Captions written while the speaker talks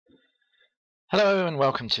Hello and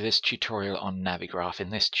welcome to this tutorial on Navigraph. In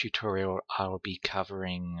this tutorial I will be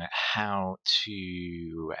covering how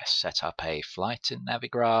to set up a flight in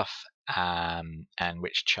Navigraph and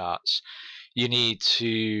which charts you need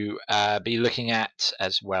to be looking at,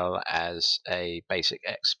 as well as a basic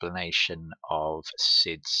explanation of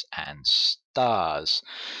SIDS and stars.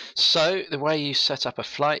 So the way you set up a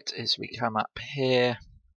flight is we come up here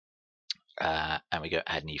and we go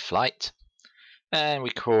add new flight, and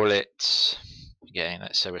we call it, again,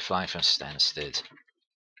 let's say we're flying from Stansted.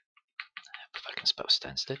 If I can spell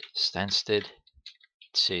Stansted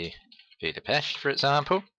to Budapest, for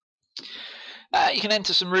example. You can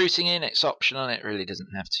enter some routing in, it's optional, it really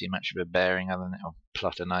doesn't have too much of a bearing other than it'll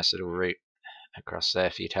plot a nice little route across there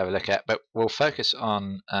for you to have a look at, but we'll focus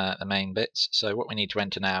on the main bits. So what we need to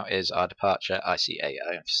enter now is our departure,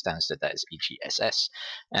 ICAO. For Stansted that is EGSS,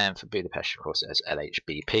 and for Budapest of course as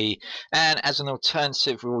LHBP, and as an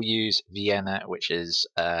alternative we'll use Vienna, which is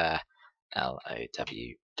LOWW,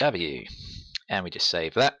 and we just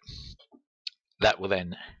save that. That will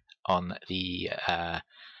then, on the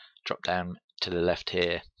drop down to the left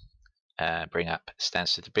here, bring up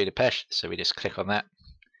Stansted to Budapest, so we just click on that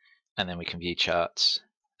and then we can view charts.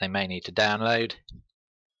 They may need to download,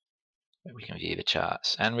 but we can view the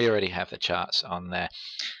charts, and we already have the charts on there.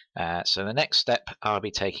 So the next step I'll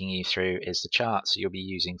be taking you through is the charts you'll be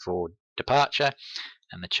using for departure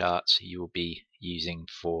and the charts you will be using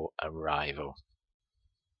for arrival.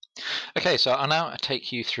 Okay, so I'll now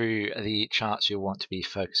take you through the charts you'll want to be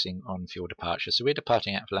focusing on for your departure. So we're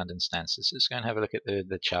departing out of London Stansted, so let's go and have a look at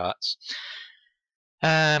the charts.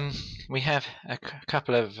 We have a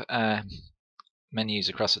couple of menus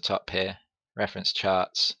across the top here. Reference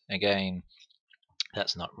charts, again,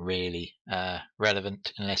 that's not really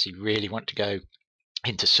relevant unless you really want to go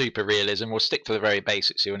into super realism. We'll stick to the very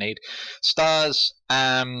basics you'll need. Stars,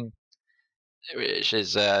 which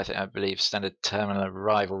is I believe standard terminal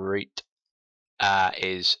arrival route,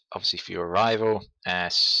 is obviously for your arrival,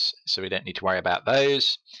 so we don't need to worry about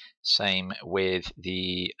those. Same with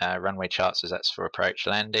the runway charts, as that's for approach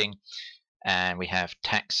landing. And we have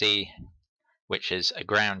taxi, which is a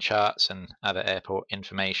ground charts and other airport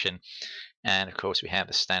information. And of course we have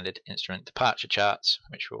the standard instrument departure charts,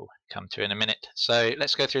 which we'll come to in a minute. So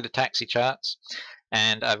let's go through the taxi charts,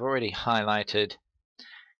 and I've already highlighted.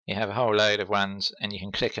 You have a whole load of ones, and you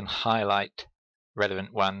can click and highlight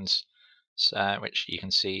relevant ones, which you can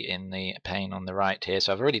see in the pane on the right here.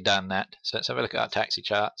 So I've already done that. So let's have a look at our taxi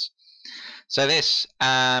charts. So this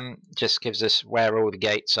just gives us where all the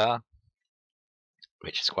gates are,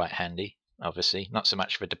 which is quite handy. Obviously not so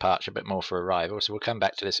much for departure but more for arrival, so we'll come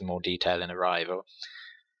back to this in more detail in arrival.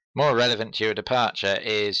 More relevant to your departure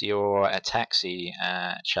is your taxi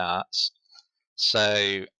charts.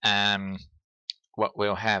 So what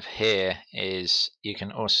we'll have here is you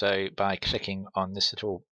can also, by clicking on this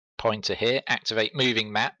little pointer here, activate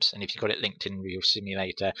moving maps, and if you've got it linked in Real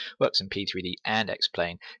Simulator, works in P3D and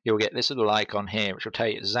X-Plane, you'll get this little icon here which will tell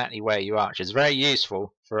you exactly where you are, which is very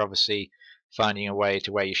useful for obviously finding a way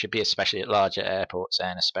to where you should be, especially at larger airports,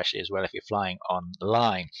 and especially as well if you're flying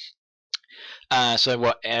online. So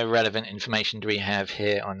what relevant information do we have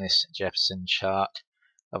here on this Jefferson chart?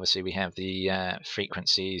 Obviously we have the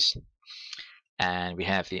frequencies, and we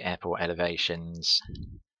have the airport elevations,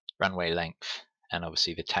 runway length, and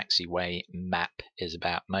obviously the taxiway map is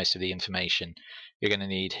about most of the information you're going to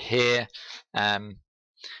need here.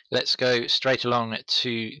 Let's go straight along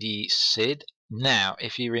to the SID. Now,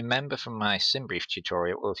 if you remember from my SimBrief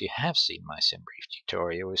tutorial, or if you have seen my SimBrief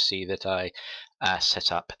tutorial, you'll see that I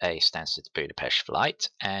set up a Stansted to Budapest flight,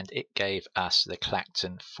 and it gave us the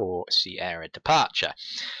Clacton 4 Sierra departure.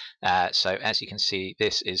 So as you can see,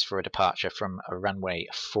 this is for a departure from a runway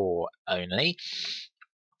 4 only,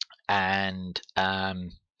 and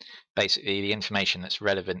basically the information that's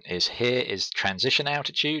relevant is here is transition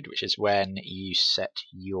altitude, which is when you set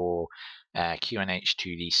your QNH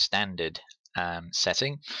to the standard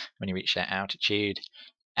setting when you reach that altitude.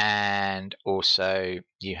 And also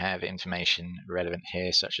you have information relevant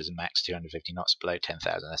here, such as a max 250 knots below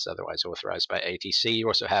 10,000 that's otherwise authorized by ATC. You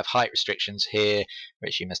also have height restrictions here,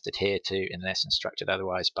 which you must adhere to unless instructed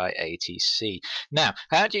otherwise by ATC. Now,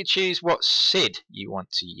 how do you choose what SID you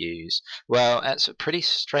want to use? Well, that's pretty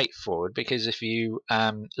straightforward, because if you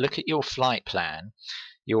look at your flight plan,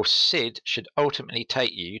 your SID should ultimately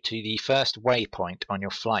take you to the first waypoint on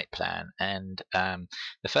your flight plan, and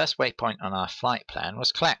the first waypoint on our flight plan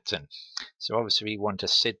was Clacton. So obviously we want a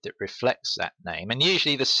SID that reflects that name, and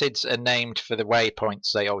usually the SIDs are named for the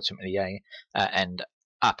waypoints they ultimately end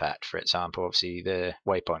up at. For example, obviously the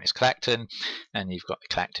waypoint is Clacton, and you've got the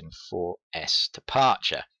Clacton 4S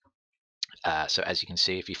departure. So as you can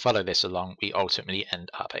see, if you follow this along, we ultimately end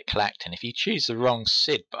up at Clacton. If you choose the wrong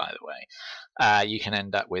SID, by the way, you can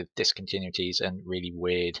end up with discontinuities and really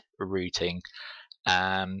weird routing.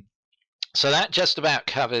 So that just about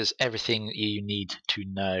covers everything you need to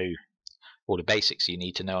know, all the basics you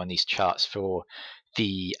need to know on these charts for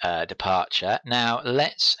the departure. Now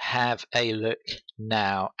let's have a look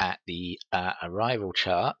now at the arrival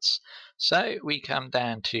charts. So we come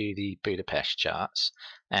down to the Budapest charts,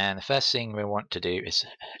 and the first thing we want to do is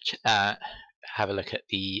have a look at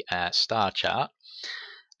the star chart.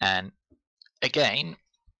 And again,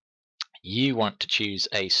 you want to choose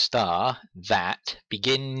a star that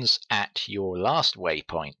begins at your last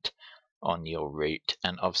waypoint on your route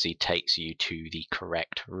and obviously takes you to the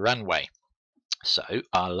correct runway. So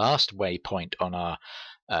our last waypoint on our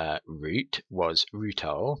route was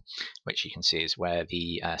Rutol, which you can see is where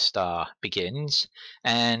the star begins,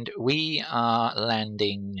 and we are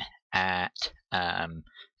landing at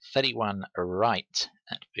 31 right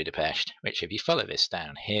at Budapest, which if you follow this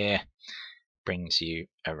down here brings you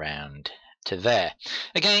around to there.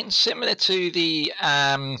 Again, similar to the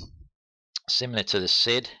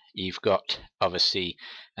SID, you've got obviously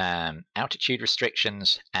altitude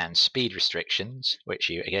restrictions and speed restrictions, which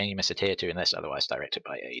you must adhere to unless otherwise directed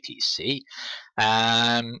by ATC.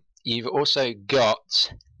 You've also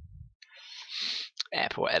got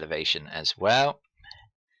airport elevation as well.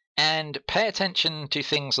 And pay attention to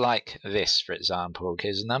things like this, for example,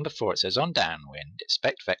 because number 4, it says on downwind,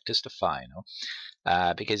 expect vectors to final.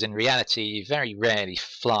 Because in reality, you very rarely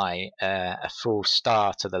fly a full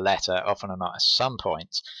star to the letter. Often or not, at some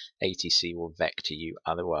point, ATC will vector you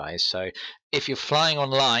otherwise. So if you're flying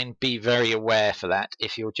online, be very aware for that.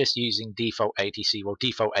 If you're just using default ATC, well,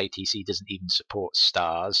 default ATC doesn't even support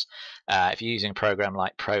stars. If you're using a program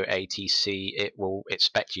like Pro ATC, it will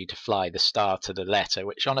expect you to fly the star to the letter,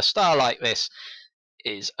 which on a star like this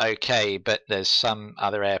is okay, but there's some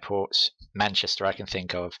other airports, Manchester I can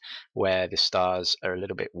think of, where the stars are a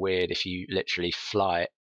little bit weird if you literally fly it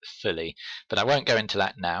fully, but I won't go into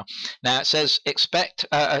that now. Now it says expect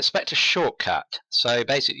a shortcut. So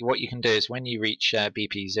basically what you can do is when you reach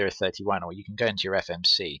BP 031, or you can go into your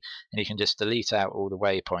FMC and you can just delete out all the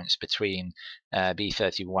waypoints between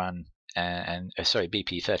B31 and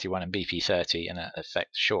BP 31 and BP 30 and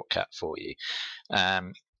effect shortcut for you.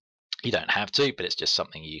 You don't have to, but it's just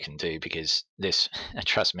something you can do, because this,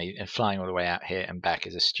 trust me, flying all the way out here and back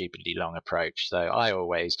is a stupidly long approach. So I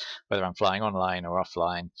always, whether I'm flying online or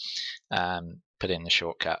offline, put in the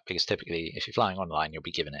shortcut, because typically if you're flying online you'll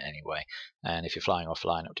be given it anyway, and if you're flying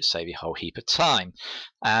offline it'll just save you a whole heap of time.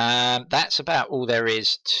 That's about all there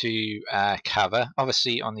is to cover.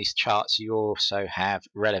 Obviously on these charts you also have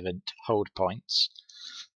relevant hold points,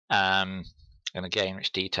 and again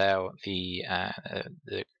which detail the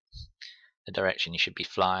direction you should be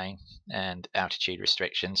flying and altitude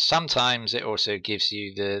restrictions. Sometimes it also gives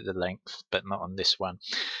you the length, but not on this one.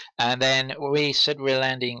 And then we said we're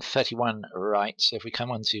landing 31 right, so if we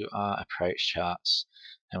come onto our approach charts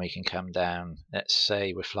and we can come down, let's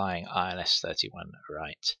say we're flying ILS 31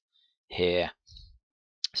 right here.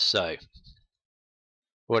 So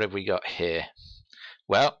what have we got here?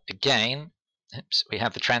 Well, again, we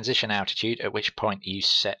have the transition altitude, at which point you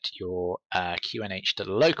set your QNH to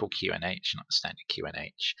the local QNH, not the standard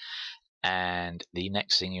QNH. And the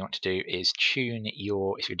next thing you want to do is tune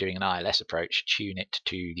your, if you're doing an ILS approach, tune it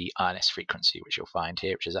to the ILS frequency, which you'll find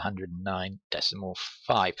here, which is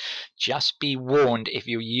 109.5. Just be warned, if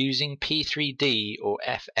you're using P3D or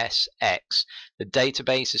FSX, the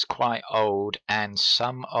database is quite old and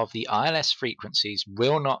some of the ILS frequencies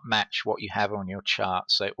will not match what you have on your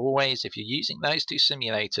chart. So always, if you're using those two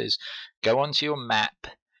simulators, go onto your map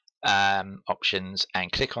options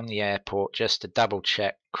and click on the airport just to double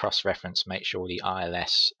check, cross-reference, make sure the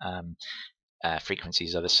ILS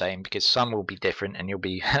frequencies are the same, because some will be different and you'll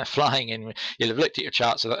be flying in, you'll have looked at your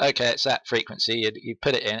charts and thought, okay, it's that frequency, you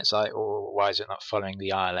put it in, it's like, oh, why is it not following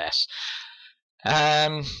the ILS?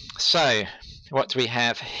 So what do we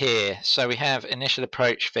have here? So we have initial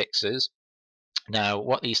approach fixes. Now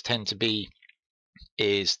what these tend to be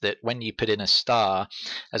is that when you put in a star,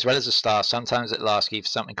 as well as a star, sometimes it'll ask you for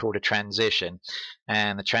something called a transition.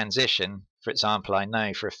 And the transition, for example, I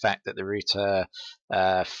know for a fact that the router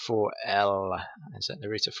 4L, is that the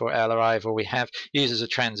router 4L arrival we have, uses a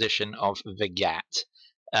transition of VGAT,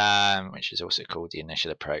 which is also called the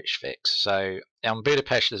initial approach fix. So on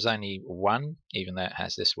Budapest there's only one, even though it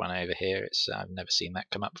has this one over here. I've never seen that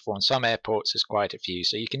come up before. On some airports there's quite a few.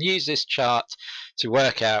 So you can use this chart to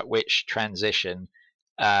work out which transition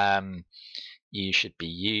you should be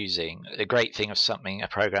using. The great thing of a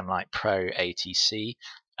program like Pro ATC,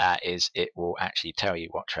 is it will actually tell you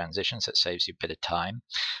what transitions. That saves you a bit of time.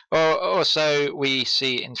 Or also we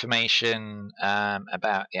see information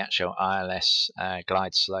about the actual ILS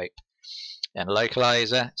glide slope and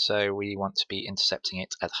localizer. So we want to be intercepting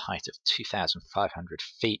it at a height of 2,500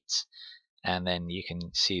 feet, and then you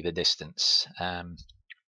can see the distance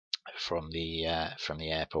from the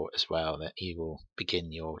airport as well, that you will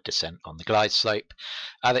begin your descent on the glide slope.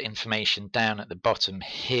 Other information down at the bottom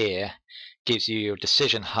here gives you your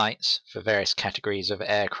decision heights for various categories of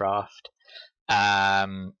aircraft.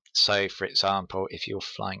 So for example, if you're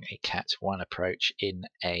flying a Cat 1 approach in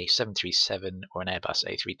a 737 or an Airbus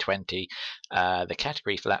A320, the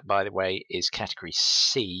category for that, by the way, is category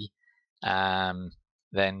C.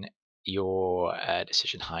 Then your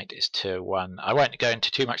decision height is tier 1. I won't go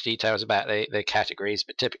into too much details about the categories,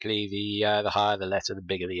 but typically the higher the letter, the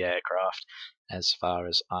bigger the aircraft, as far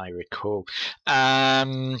as I recall.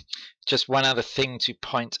 Just one other thing to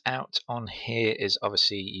point out on here is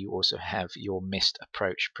obviously you also have your missed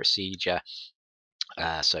approach procedure.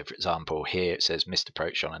 So for example, here it says missed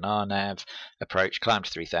approach on an RNAV approach, climb to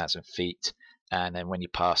 3,000 feet, and then when you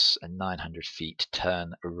pass 900 feet,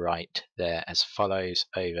 turn right there as follows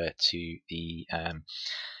over to the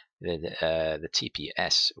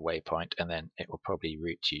TPS waypoint, and then it will probably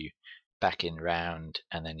route you back in round,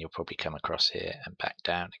 and then you'll probably come across here and back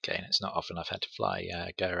down again. It's not often I've had to fly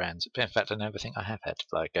go arounds. In fact, I never think I have had to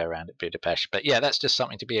fly go around at Budapest. But yeah, that's just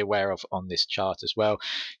something to be aware of on this chart as well.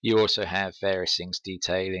 You also have various things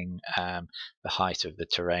detailing the height of the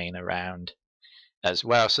terrain around as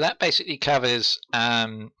well. So that basically covers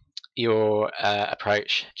your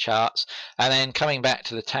approach charts. And then coming back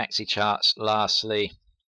to the taxi charts lastly,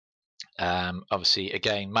 obviously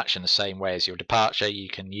again much in the same way as your departure, you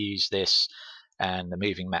can use this, and the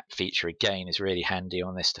moving map feature again is really handy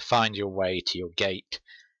on this to find your way to your gate.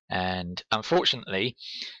 And unfortunately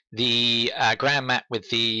the ground map with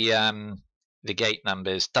the gate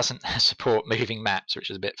numbers doesn't support moving maps,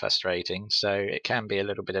 which is a bit frustrating, so it can be a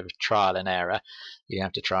little bit of trial and error. You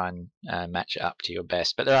have to try and match it up to your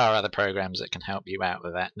best, but there are other programs that can help you out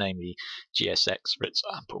with that, namely GSX for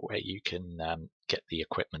example, where you can get the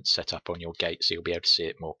equipment set up on your gate so you'll be able to see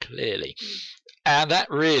it more clearly. And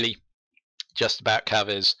that really just about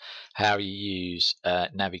covers how you use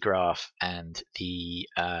Navigraph and the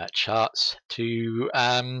charts to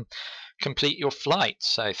complete your flight.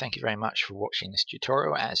 So thank you very much for watching this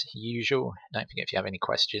tutorial as usual. Don't forget, if you have any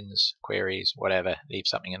questions, queries, whatever, leave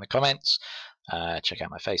something in the comments. Check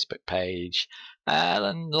out my Facebook page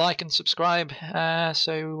and like and subscribe,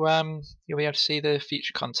 so you'll be able to see the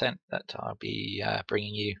future content that I'll be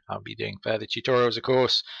bringing you. I'll be doing further tutorials, of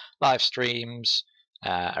course, live streams,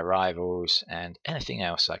 arrivals, and anything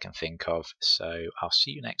else I can think of. So I'll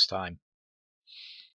see you next time.